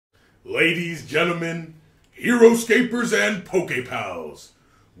Ladies, gentlemen, Heroscapers and Pokepals,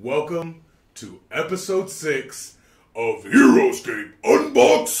 welcome to episode 6 of Heroscape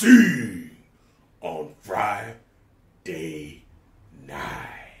Unboxing on Friday night.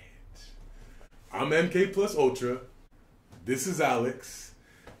 I'm MK Plus Ultra, this is Alex,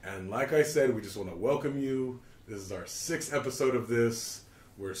 and like I said, we just want to welcome you. This is our 6th episode of this.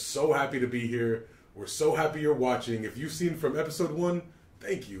 We're so happy to be here. We're so happy you're watching. If you've seen from episode 1,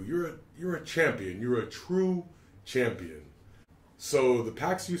 thank you. You're a champion. You're a true champion. So the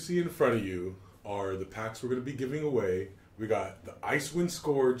packs you see in front of you are the packs we're going to be giving away. We got the Icewind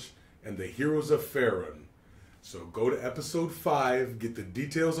Scourge and the Heroes of Faerun. So go to episode 5, get the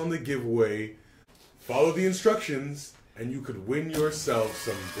details on the giveaway, follow the instructions, and you could win yourself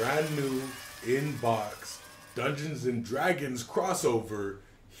some brand new in-box Dungeons and Dragons crossover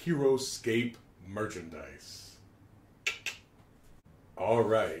Heroscape merchandise.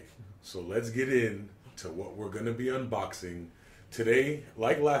 Alright, so let's get in to what we're going to be unboxing. Today,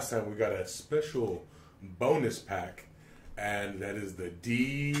 like last time, we got a special bonus pack, and that is the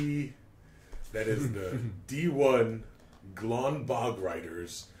D1 Glon Bog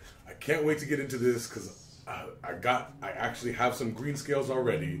Riders. I can't wait to get into this because I actually have some green scales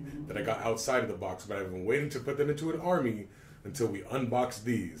already that I got outside of the box, but I've been waiting to put them into an army until we unbox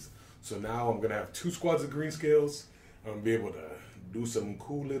these. So now I'm going to have 2 squads of green scales. I'm going to be able to do some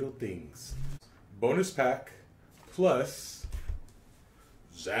cool little things. Bonus pack plus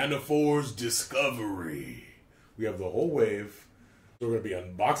Zanafor's Discovery. We have the whole wave. So we're going to be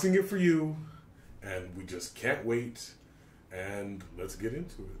unboxing it for you, and we just can't wait. And let's get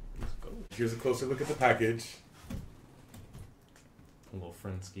into it. Let's go. Here's a closer look at the package. Little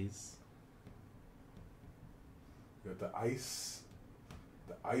Frenskies. We got the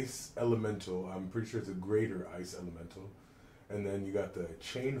ice elemental. I'm pretty sure it's a greater ice elemental. And then you got the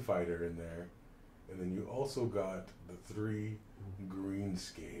chain fighter in there. And then you also got the 3 green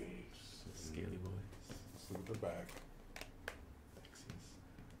scales. Scaly boys. Let's look at the back.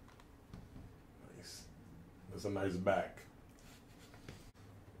 Nice. That's a nice back.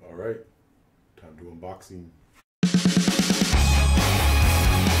 Alright. Time to unboxing.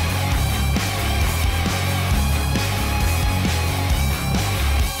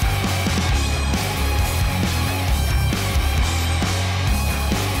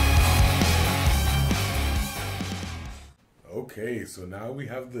 Okay, so now we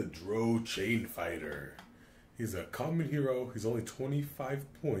have the Dro Chain Fighter. He's a common hero. He's only 25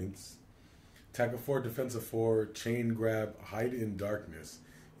 points. Attack of 4, defense of 4, chain grab, hide in darkness.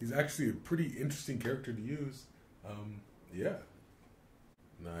 He's actually a pretty interesting character to use. Yeah.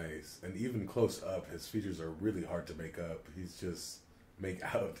 Nice. And even close up, his features are really hard to make up. He's just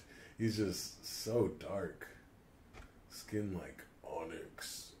so dark. Skin like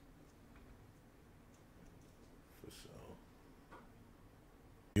onyx.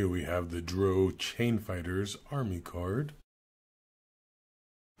 Here we have the Dro Chain Fighters Army card.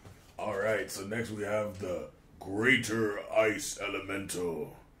 Alright, so next we have the Greater Ice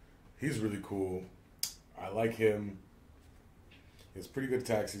Elemental. He's really cool. I like him. He has pretty good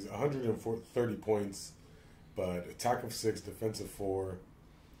attacks. He's 130 points, but attack of 6, defense of 4,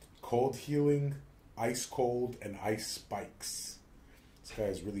 cold healing, ice cold, and ice spikes. This guy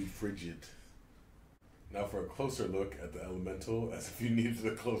is really frigid. Now for a closer look at the elemental, as if you needed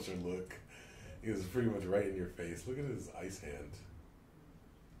a closer look. He was pretty much right in your face. Look at his ice hand.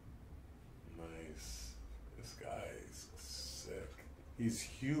 Nice. This guy is sick. He's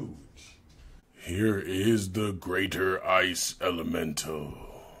huge. Here is the Greater Ice Elemental.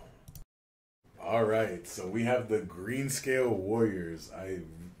 Alright, so we have the Green Scale Warriors. I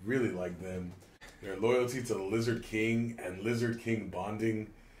really like them. Their loyalty to the Lizard King and Lizard King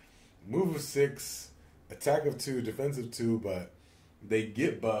bonding. Move of 6. Attack of 2, defense of 2, but they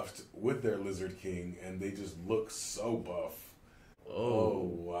get buffed with their Lizard King, and they just look so buff. Oh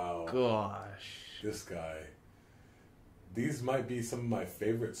wow. Gosh. This guy. These might be some of my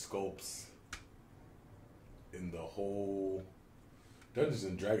favorite sculpts in the whole Dungeons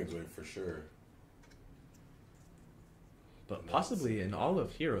and Dragons wave for sure. But possibly in all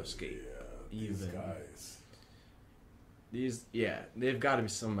of Heroscape. Yeah, these guys. They've got to be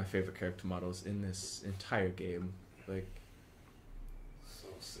some of my favorite character models in this entire game. Like, so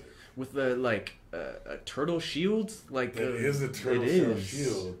sick. With the a turtle shield, like it is a turtle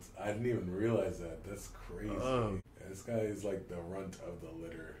shield. I didn't even realize that. That's crazy. This guy is like the runt of the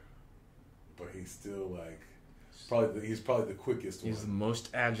litter, but he's still like he's probably the quickest. He's the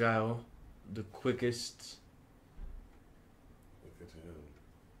most agile, the quickest. Look at him.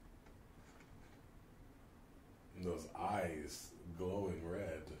 And those eyes glowing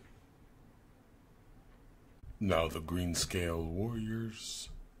red. Now the green scale warriors.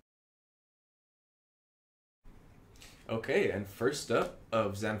 Okay, and first up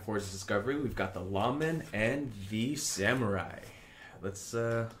of Xanafor's discovery, we've got the lawman and the samurai. Let's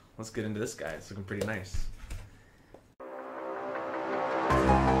get into this guy. It's looking pretty nice.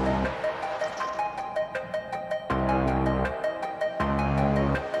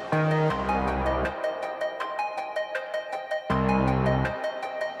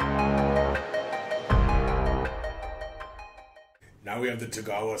 Now we have the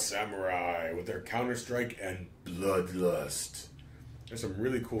Tagawa Samurai with their Counter-Strike and Bloodlust. There's some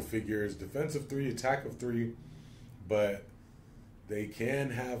really cool figures. Defense of 3, attack of 3, but they can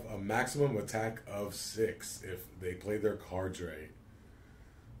have a maximum attack of 6 if they play their cards right.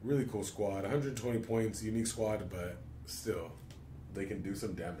 Really cool squad. 120 points, unique squad, but still, they can do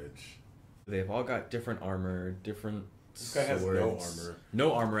some damage. They've all got different armor, different This guy has no armor.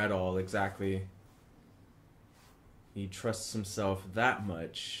 No armor at all, exactly. He trusts himself that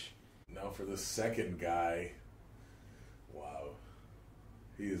much. Now for the second guy. Wow.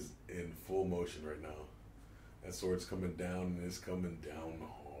 He is in full motion right now. That sword's coming down and it's coming down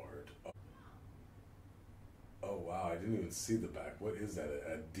hard. Oh wow, I didn't even see the back. What is that?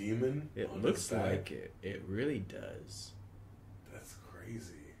 A demon? It looks like it. It really does. That's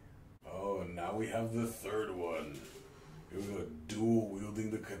crazy. Oh, and now we have the third one. It was a dual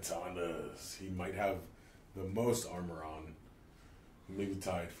wielding the katanas. He might have the most armor on. Maybe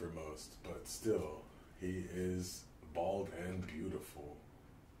tied for most, but still, he is bald and beautiful.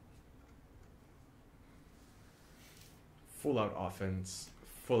 Full out offense,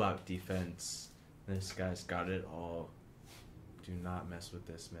 full out defense. This guy's got it all. Do not mess with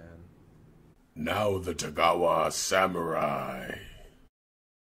this man. Now the Tagawa Samurai.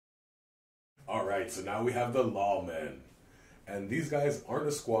 Alright, so now we have the Lawmen. And these guys aren't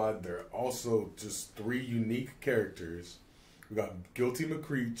a squad, they're also just 3 unique characters. We got Guilty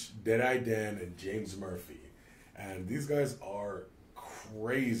McCreech, Deadeye Dan, and James Murphy. And these guys are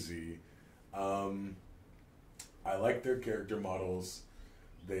crazy. I like their character models.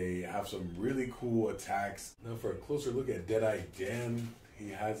 They have some really cool attacks. Now for a closer look at Deadeye Dan, he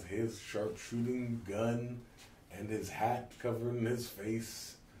has his sharpshooting gun and his hat covering his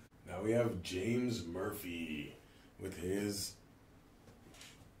face. Now we have James Murphy with his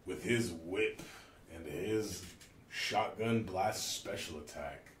whip and his shotgun blast special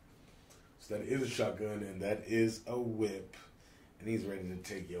attack. So that is a shotgun and that is a whip, and he's ready to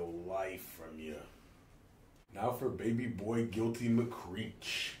take your life from you. Now for baby boy Guilty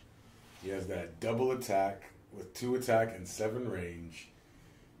McCreech. He has that double attack with 2 attack and 7 range.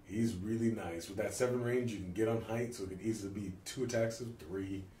 He's really nice. With that 7 range, you can get on height, so it could easily be 2 attacks of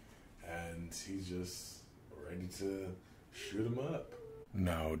 3. And he's just ready to shoot him up.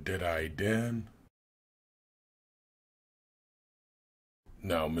 Now Deadeye Dan.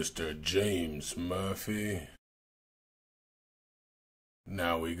 Now Mr. James Murphy.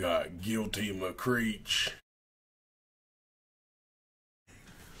 Now we got Guilty McCreech.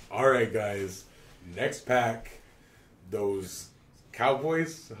 Alright guys, next pack, those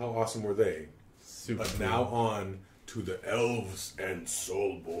cowboys, how awesome were they? Super But cool. now on to the elves and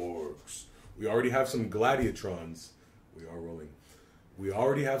soulborgs. We already have some gladiatrons. We are rolling. We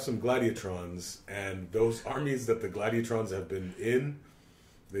already have some gladiatrons, and those armies that the gladiatrons have been in,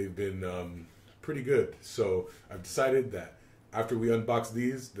 they've been pretty good. So I've decided that after we unbox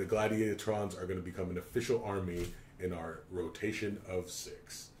these, the gladiatrons are going to become an official army in our rotation of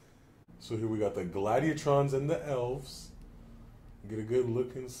 6. So here we got the gladiatrons and the elves. Get a good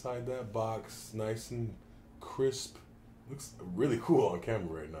look inside that box, nice and crisp. Looks really cool on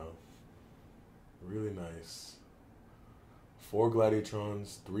camera right now. Really nice. 4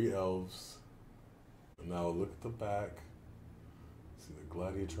 gladiatrons, 3 elves. And now look at the back. See the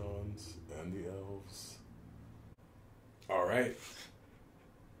gladiatrons and the elves. All right,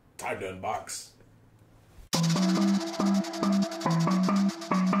 time to unbox.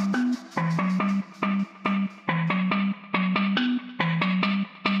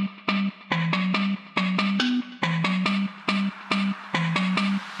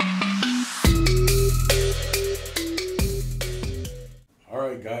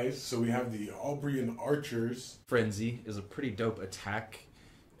 Alright guys, so we have the Aubrian Archers. Frenzy is a pretty dope attack.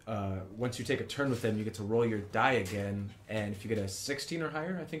 Once you take a turn with them, you get to roll your die again, and if you get a 16 or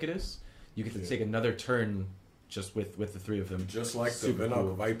higher, I think it is, you get to take another turn just with the 3 of them. Just like Super the Venok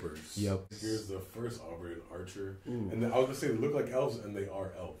cool. Vipers. Yep. Here's the first Aubrian Archer. Ooh. And I was going to say they look like elves, and they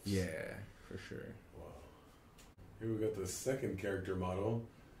are elves. Yeah, for sure. Wow. Here we got the second character model.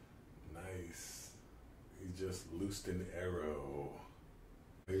 Nice. He just loosed an arrow.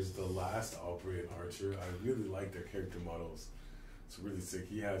 Here's the last Aubrey and Archer. I really like their character models. It's really sick.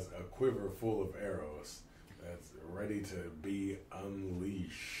 He has a quiver full of arrows that's ready to be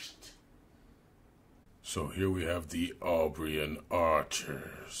unleashed. So here we have the Aubrey and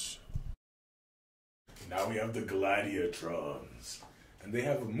Archers. Now we have the Gladiatrons. And they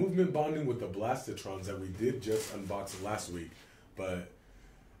have a movement bonding with the Blastatrons that we did just unbox last week. But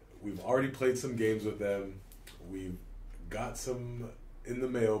we've already played some games with them. We've got some in the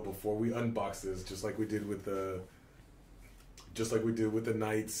mail before we unbox this, just like we did with the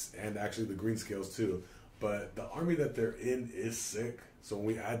Knights and actually the Greenscales too. But the army that they're in is sick. So when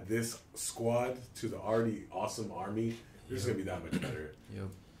we add this squad to the already awesome army, they're just gonna be that much better. Yep.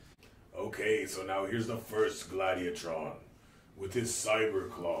 Okay, so now here's the first Gladiatron with his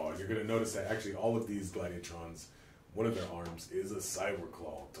Cyber Claw. You're gonna notice that actually all of these Gladiatrons, one of their arms is a Cyber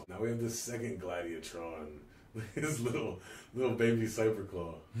Claw. Now we have the second Gladiatron, his little baby Cyber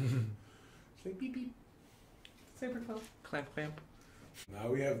Claw. It's like beep beep. Cyber Claw. Clamp, clamp. Now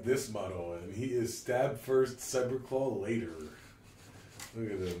we have this model, and he is stab first, Cyber Claw later.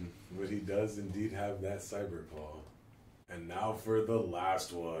 Look at him, but he does indeed have that Cyber Claw. And now for the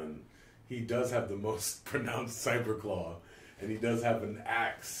last one. He does have the most pronounced Cyber Claw, and he does have an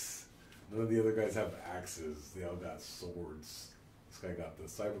axe. None of the other guys have axes. They all got swords. This guy got the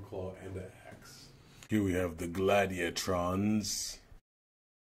Cyber Claw and the axe. Here we have the Gladiatrons.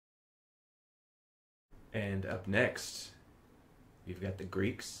 And up next, we've got the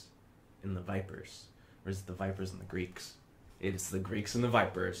Greeks and the Vipers. Or is it the Vipers and the Greeks? It's the Greeks and the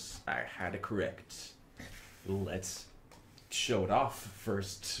Vipers. I had it correct. Let's show it off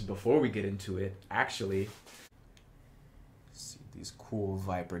first before we get into it. Actually, see these cool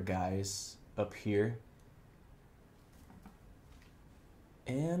Viper guys up here.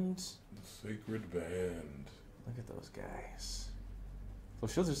 And The Sacred Band. look at those guys.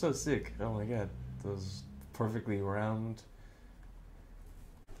 Those shields are so sick. Oh my god. Those perfectly round.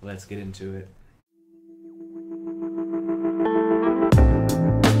 Let's get into it.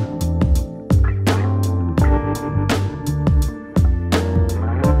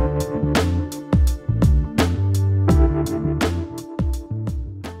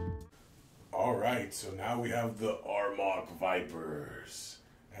 Alright, so now we have the Armok Vipers.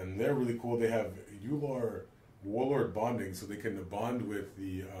 And they're really cool. They have Ular Warlord bonding, so they can bond with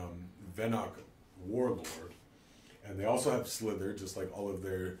the Venok Warlord. And they also have Slither, just like all of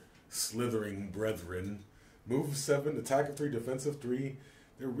their slithering brethren. Move 7, attack of 3, defensive 3.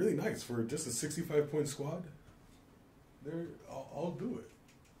 They're really nice for just a 65-point squad. I'll do it.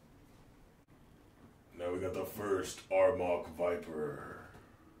 Now we got the first Armok Viper.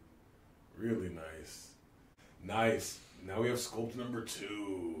 Really nice. Nice. Now we have sculpt number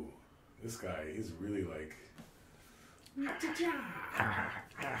 2. This guy, he's really like...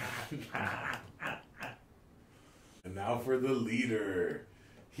 And now for the leader.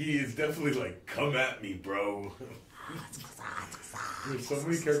 He is definitely like, come at me, bro. There's so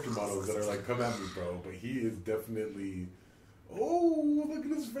many character models that are like, come at me, bro. But he is definitely... Oh, look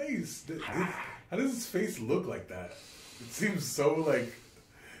at his face. How does his face look like that? It seems so like...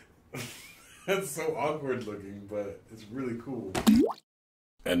 That's so awkward looking, but it's really cool.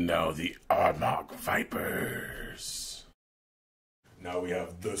 And now the Armok Vipers. Now we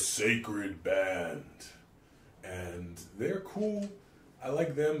have the Sacred Band. And they're cool. I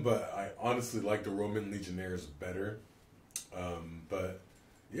like them, but I honestly like the Roman Legionnaires better. But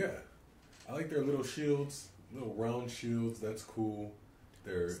yeah, I like their little shields, little round shields. That's cool.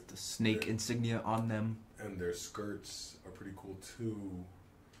 The snake insignia on them. And their skirts are pretty cool too.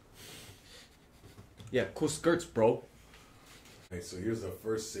 Yeah, cool skirts, bro. Okay, so here's the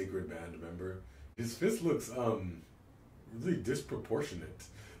first Sacred Band member. His fist looks really disproportionate.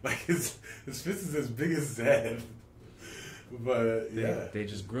 Like his fist is as big as his head. But yeah, they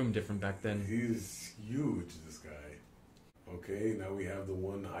just groomed different back then. He's huge, this guy. Okay, now we have the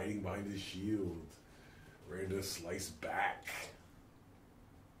one hiding behind his shield, ready to slice back.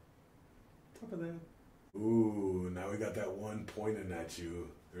 Top of that. Ooh, now we got that one pointing at you.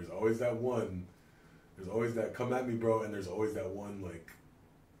 There's always that one. There's always that come at me, bro, and there's always that one like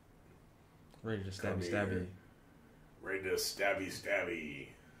ready to stabby. Ready to stabby.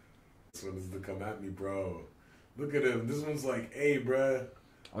 This one is the come at me, bro. Look at him. This one's like, hey, bruh.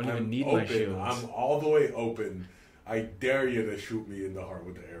 I don't even need my shields. I'm all the way open. I dare you to shoot me in the heart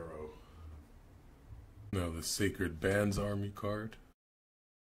with the arrow. Now the Sacred Band's army card.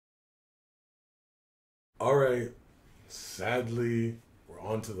 Alright. Sadly, we're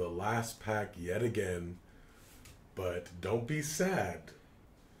on to the last pack yet again. But don't be sad.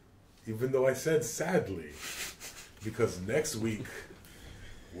 Even though I said sadly. Because next week,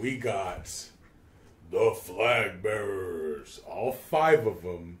 we got the flag bearers, all 5 of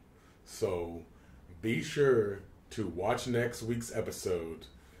them. So be sure to watch next week's episode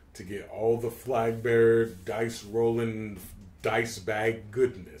to get all the flag bearer dice rolling dice bag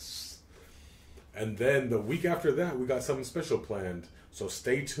goodness. And then the week after that, we got something special planned. So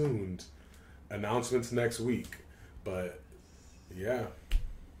stay tuned. Announcements next week. But yeah,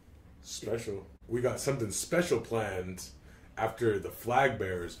 special. We got something special planned after the flag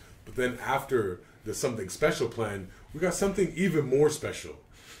bearers. But then after the something special planned, we got something even more special.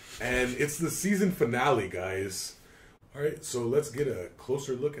 And it's the season finale, guys. Alright, so let's get a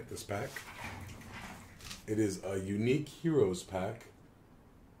closer look at this pack. It is a unique heroes pack.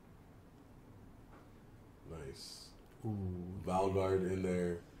 Nice. Ooh, Valgard in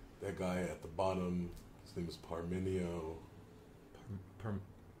there. That guy at the bottom, his name is Parmenio.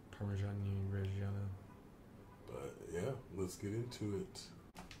 Parmigiani Reggiano. But yeah, let's get into it.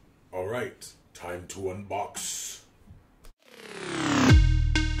 Alright, time to unbox.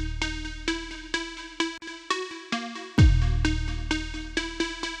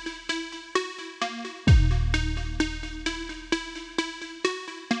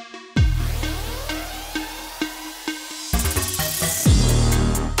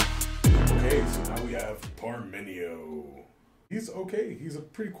 Parmenio. He's okay. He's a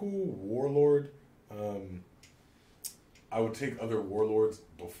pretty cool warlord. I would take other warlords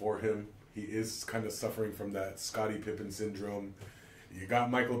before him. He is kind of suffering from that Scottie Pippen syndrome. You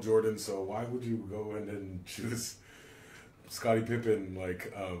got Michael Jordan, so why would you go in and choose Scottie Pippen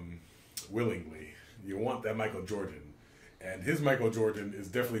willingly? You want that Michael Jordan. And his Michael Jordan is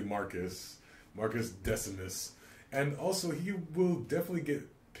definitely Marcus Decimus. And also he will definitely get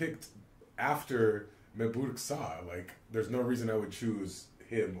picked after Meburg-Sa. Like, there's no reason I would choose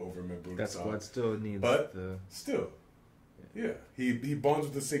him over Meburg-Sa. That squad still needs but still, yeah, he bonds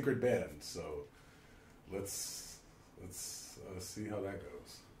with the sacred band. So let's see how that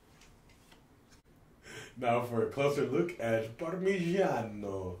goes. Now for a closer look at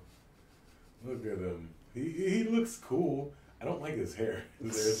Parmigiano. Look at him. He looks cool. I don't like his hair.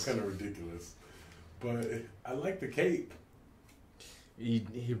 His hair is kind of ridiculous, but I like the cape. He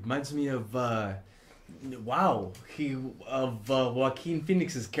reminds me of Joaquin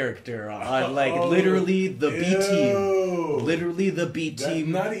Phoenix's character on literally the B team, literally the B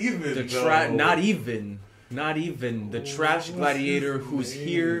team. Not even the trash gladiator who's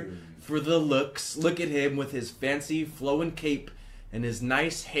here for the looks. Look at him with his fancy flowing cape and his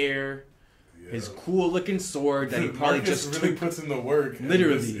nice hair. Yeah. His cool looking sword that he probably Marcus just really puts in the work.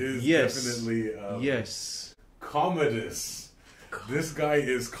 Literally, this is definitely yes. Commodus. This guy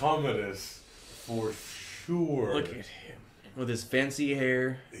is Commodus for sure. Look at him with his fancy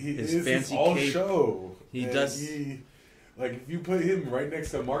hair, his fancy he's all cape. Show. He and does. Like if you put him right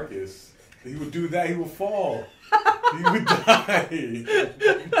next to Marcus, he would do that. He would fall. He would die.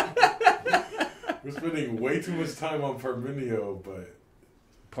 We're spending way too much time on Parmenio, but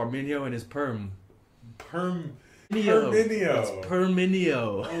Parmenio and his perm. Parmenio. It's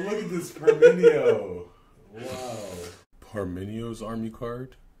Parmenio. Oh, look at this Parmenio. Wow. Parmenio's army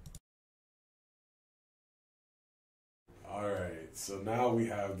card. Alright, so now we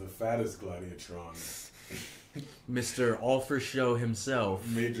have the fattest Gladiatron. Mr. All for Show himself.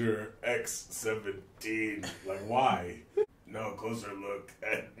 Major X-17. Like, why? No, closer look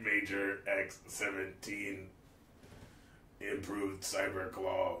at Major X-17. Improved Cyber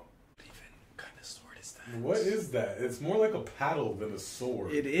Claw. What even kind of sword is that? What is that? It's more like a paddle than a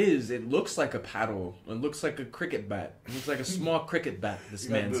sword. It is. It looks like a paddle. It looks like a cricket bat. It looks like a small cricket bat this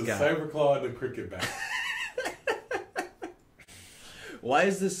man's got. The Cyber Claw and the cricket bat. Why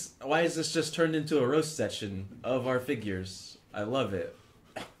is this just turned into a roast session of our figures? I love it.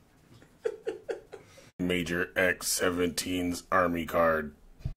 Major X-17's army card.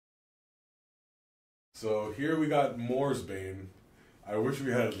 So here we got Moore's Bane. I wish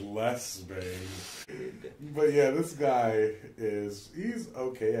we had less Bane. But yeah, this guy he's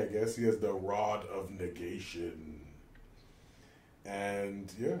okay, I guess. He has the Rod of Negation.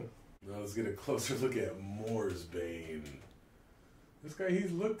 And yeah, now let's get a closer look at Moore's Bane. This guy,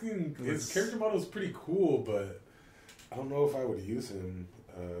 his character model is pretty cool, but I don't know if I would use him.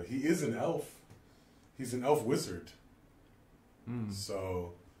 He is an elf. He's an elf wizard.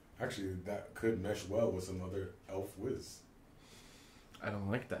 So, actually, that could mesh well with some other elf whiz. I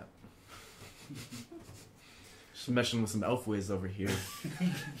don't like that. Just meshing with some elf whiz over here.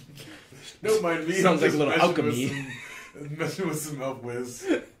 Don't mind me. Sounds like a little alchemy. Meshing with some elf whiz.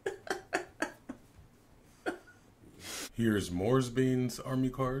 Here's Moore's Bane's army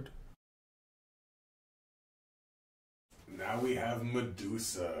card. Now now we have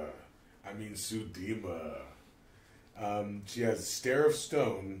Medusa. I mean Sudima. She has Stare of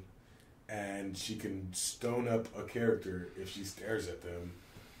Stone, and she can stone up a character if she stares at them,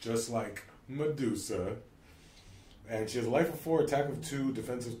 just like Medusa. And she has life of 4, attack of 2,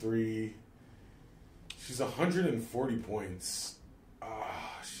 defense of 3. She's 140 points.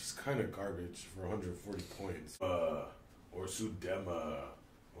 She's kind of garbage for 140 points. Or Sudema,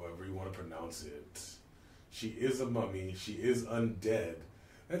 however you want to pronounce it. She is a mummy. She is undead.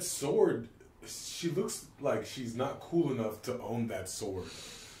 That sword, she looks like she's not cool enough to own that sword.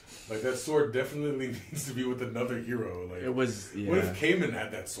 Like, that sword definitely needs to be with another hero. Like, it was, yeah. What if Cayman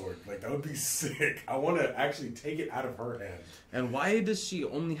had that sword? Like, that would be sick. I want to actually take it out of her hand. And why does she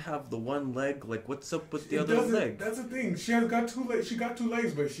only have the one leg? Like, what's up with the other leg? That's the thing. She has got 2 legs. She got 2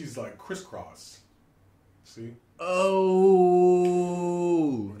 legs, but she's like crisscross. See?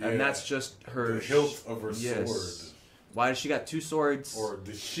 Oh, yeah. And that's just her the hilt of her sword. Why does she got 2 swords? Or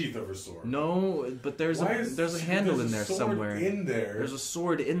the sheath of her sword. No, but there's a handle in there somewhere. In there. There's a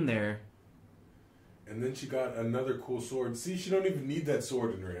sword in there. And then she got another cool sword. See, she don't even need that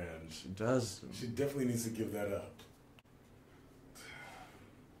sword in her hand. She does. She definitely needs to give that up.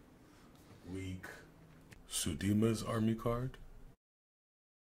 Weak. Sudima's army card.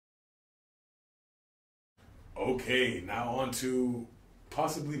 Okay, now on to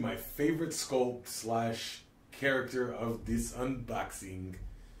possibly my favorite sculpt / character of this unboxing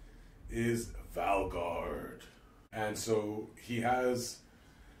is Valgard. And so he has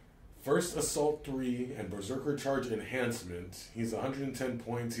First Assault 3 and Berserker Charge Enhancement. He's 110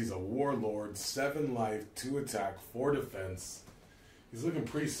 points. He's a warlord, 7 life, 2 attack, 4 defense. He's looking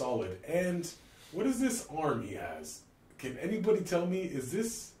pretty solid. And what is this arm he has? Can anybody tell me, is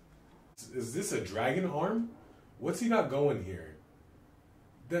this a dragon arm? What's he got going here?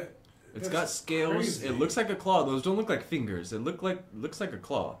 It's got scales. Crazy. It looks like a claw. Those don't look like fingers. It looks like a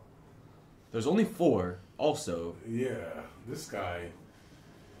claw. There's only 4 also. Yeah, this guy,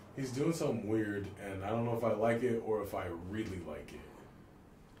 he's doing something weird, and I don't know if I like it or if I really like it.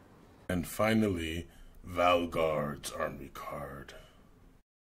 And finally, Valgard's army card.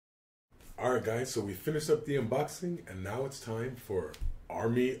 Alright guys, so we finished up the unboxing, and now it's time for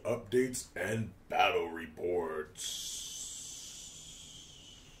army updates and battle reports.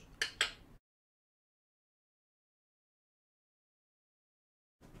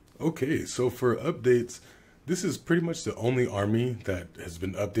 Okay, so for updates, this is pretty much the only army that has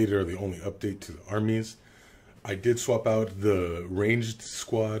been updated, or the only update to the armies. I did swap out the ranged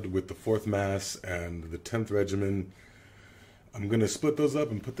squad with the 4th Mass and the 10th Regiment. I'm going to split those up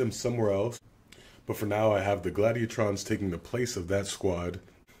and put them somewhere else. But for now, I have the Gladiatrons taking the place of that squad.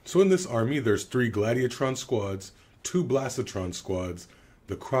 So in this army, there's 3 Gladiatron squads, 2 Blastatron squads,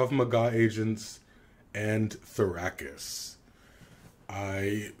 the Krav Maga agents, and Thrakus.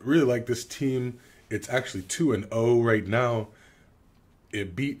 I really like this team. It's actually 2-0 right now.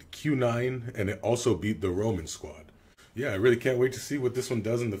 It beat Q9, and it also beat the Roman squad. Yeah, I really can't wait to see what this one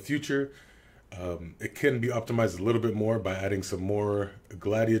does in the future. It can be optimized a little bit more by adding some more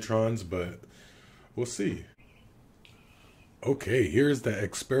Gladiatrons, but we'll see. Okay, here's the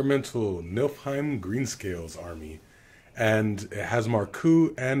experimental Niflheim Greenscales army. And it has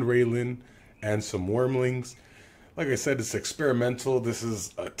Marku and Raylan and some Wormlings. Like I said, it's experimental. This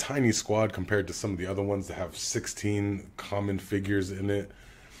is a tiny squad compared to some of the other ones that have 16 common figures in it.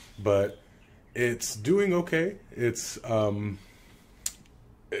 But it's doing okay. It's, well,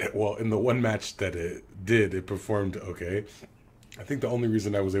 in the one match that it did, it performed okay. I think the only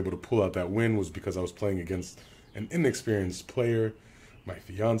reason I was able to pull out that win was because I was playing against an inexperienced player, my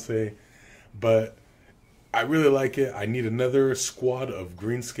fiance. But I really like it. I need another squad of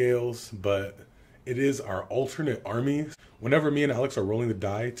Greenscales, but it is our alternate army. Whenever me and Alex are rolling the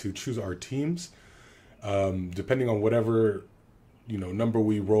die to choose our teams, depending on whatever number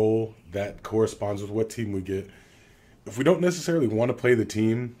we roll, that corresponds with what team we get. If we don't necessarily want to play the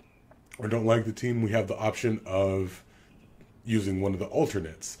team or don't like the team, we have the option of using one of the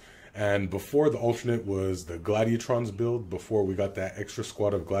alternates. And before, the alternate was the Gladiatrons build, before we got that extra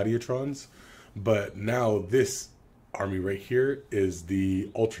squad of Gladiatrons. But now this army right here is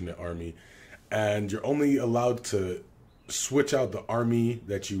the alternate army. And you're only allowed to switch out the army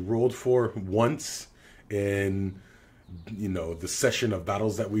that you rolled for once in, the session of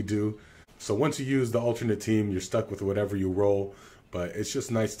battles that we do. So once you use the alternate team, you're stuck with whatever you roll. But it's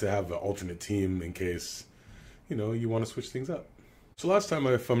just nice to have an alternate team in case, you want to switch things up. So last time,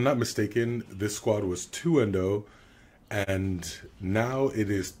 if I'm not mistaken, this squad was 2-0. And now it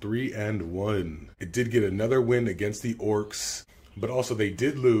is 3-1. It did get another win against the Orcs. But also they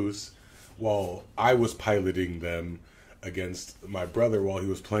did lose while I was piloting them against my brother while he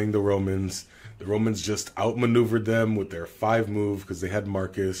was playing the Romans. The Romans just outmaneuvered them with their 5 move because they had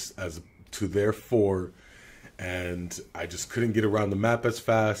Marcus as to their 4. And I just couldn't get around the map as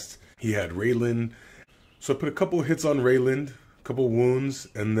fast. He had Raylan. So I put a couple hits on Raylan, a couple wounds,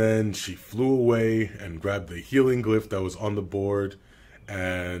 and then she flew away and grabbed the healing glyph that was on the board.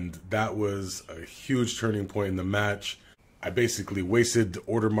 And that was a huge turning point in the match. I basically wasted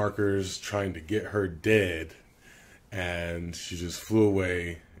order markers trying to get her dead, and she just flew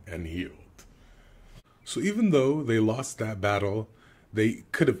away and healed. So even though they lost that battle, they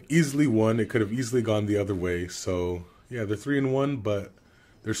could have easily won. It could have easily gone the other way. So yeah, they're 3-1, but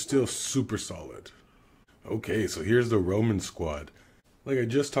they're still super solid. Okay, so here's the Roman squad. Like I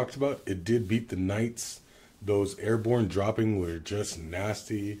just talked about, it did beat the Knights. Those airborne dropping were just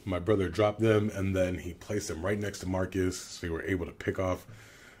nasty. My brother dropped them, and then he placed them right next to Marcus, so they were able to pick off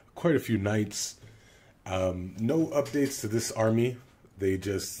quite a few Knights. No updates to this army. They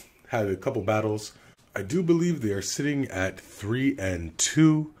just had a couple battles. I do believe they are sitting at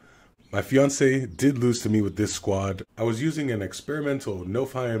 3-2. My fiance did lose to me with this squad. I was using an experimental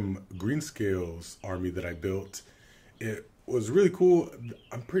Nofheim Greenscales army that I built. It was really cool.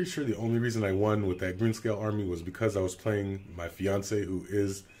 I'm pretty sure the only reason I won with that Greenscale army was because I was playing my fiance, who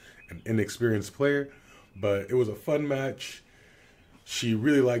is an inexperienced player. But it was a fun match. She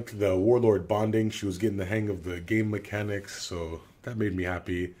really liked the Warlord bonding. She was getting the hang of the game mechanics, so that made me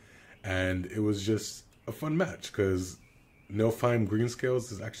happy. And it was just a fun match because Nilfheim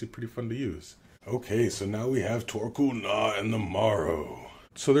Greenscales is actually pretty fun to use. Okay, so now we have Torkul Na and the Morrow.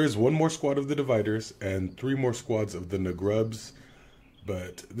 So there's one more squad of the Dividers and 3 more squads of the Nagrubs.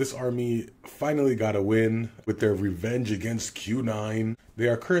 But this army finally got a win with their revenge against Q9. They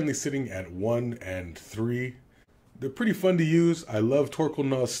are currently sitting at 1-3. They're pretty fun to use. I love Torkul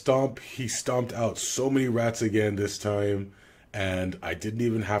Na's stomp. He stomped out so many rats again this time. And I didn't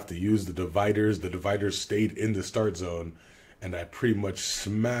even have to use the Dividers. The Dividers stayed in the start zone. And I pretty much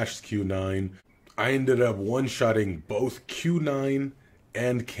smashed Q9. I ended up one-shotting both Q9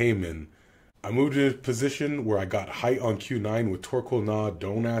 and Cayman. I moved in a position where I got height on Q9 with Torkul Na.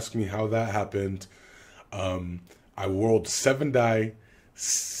 Don't ask me how that happened. I rolled 7 die.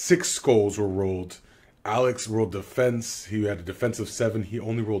 6 skulls were rolled. Alex rolled defense. He had a defense of 7. He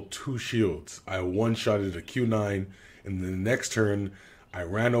only rolled 2 shields. I one-shotted a Q9. And the next turn, I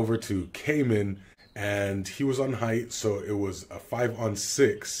ran over to Cayman, and he was on height, so it was a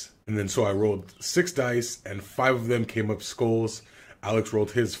 5-on-6. And then so I rolled 6 dice, and 5 of them came up skulls. Alex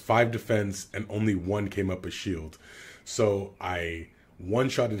rolled his 5 defense, and only 1 came up a shield. So I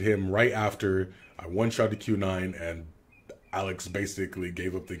one-shotted him right after. I one-shotted Q9, and Alex basically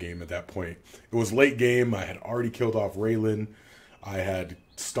gave up the game at that point. It was late game. I had already killed off Raylan. I had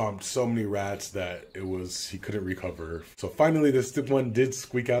stomped so many rats that he couldn't recover. So finally this one did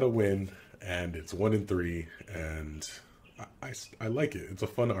squeak out a win, and it's 1-3, and I like it. It's a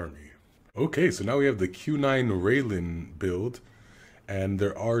fun army. Okay, so now we have the Q9 Raylan build, and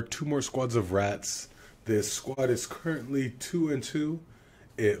there are 2 more squads of rats. This squad is currently 2-2.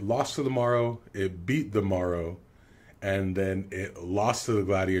 It lost to the Morrow, it beat the Morrow, and then it lost to the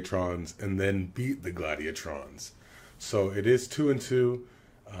Gladiatrons, and then beat the Gladiatrons. So it is 2-2,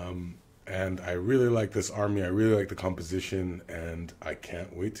 and I really like this army. I really like the composition, and I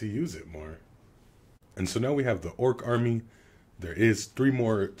can't wait to use it more. And so now we have the Orc army. There is 3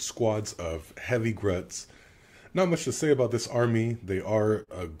 more squads of heavy gruts. Not much to say about this army. They are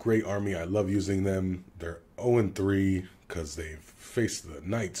a great army. I love using them. They're 0-3 because they've faced the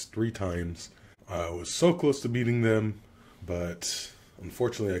Knights 3 times. I was so close to beating them, but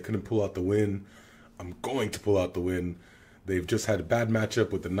unfortunately I couldn't pull out the win. I'm going to pull out the win. They've just had a bad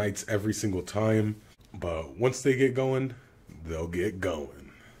matchup with the Knights every single time, but once they get going, they'll get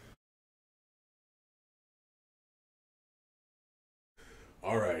going.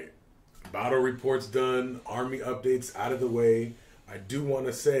 Alright, battle reports done, army updates out of the way. I do want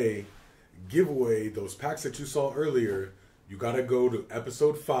to say, giveaway, those packs that you saw earlier, you gotta go to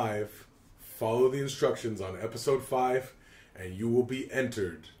episode 5, follow the instructions on episode 5, and you will be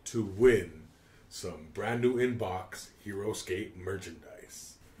entered to win some brand new inbox Heroscape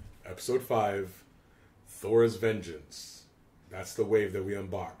merchandise. Episode 5, Thor's Vengeance. That's the wave that we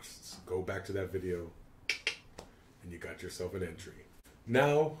unboxed. Go back to that video and you got yourself an entry.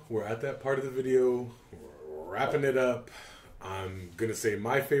 Now we're at that part of the video. We're wrapping it up. I'm going to say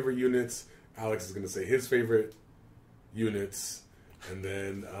my favorite units. Alex is going to say his favorite units. And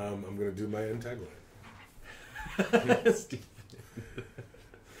then I'm going to do my end tagline.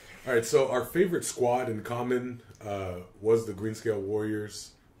 Alright, so our favorite squad in common was the Greenscale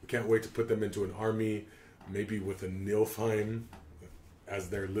Warriors. We can't wait to put them into an army. maybe with a Nilfheim as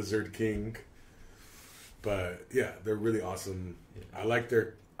their Lizard King. But yeah, they're really awesome. Yeah. I like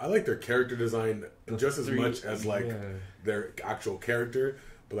their character design just as much as like their actual character,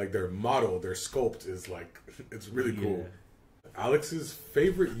 but like their model, their sculpt is like it's really cool. Alex's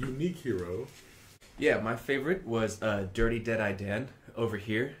favorite unique hero. Yeah, my favorite was Dirty Deadeye Dan over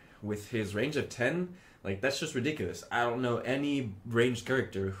here with his range of 10. Like, that's just ridiculous. I don't know any ranged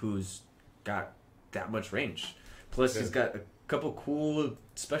character who's got that much range. Plus, he's got a couple cool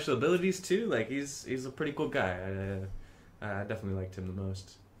special abilities, too. Like, he's a pretty cool guy. I definitely liked him the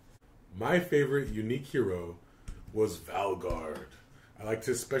most. My favorite unique hero was Valgard. I liked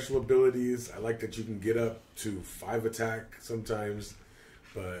his special abilities. I like that you can get up to 5 attack sometimes,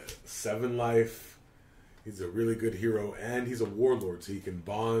 but 7 life. He's a really good hero, and he's a warlord, so he can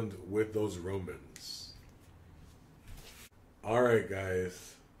bond with those Romans. Alright,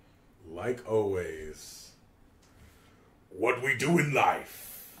 guys. Like always, what we do in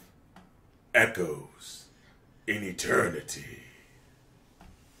life echoes in eternity.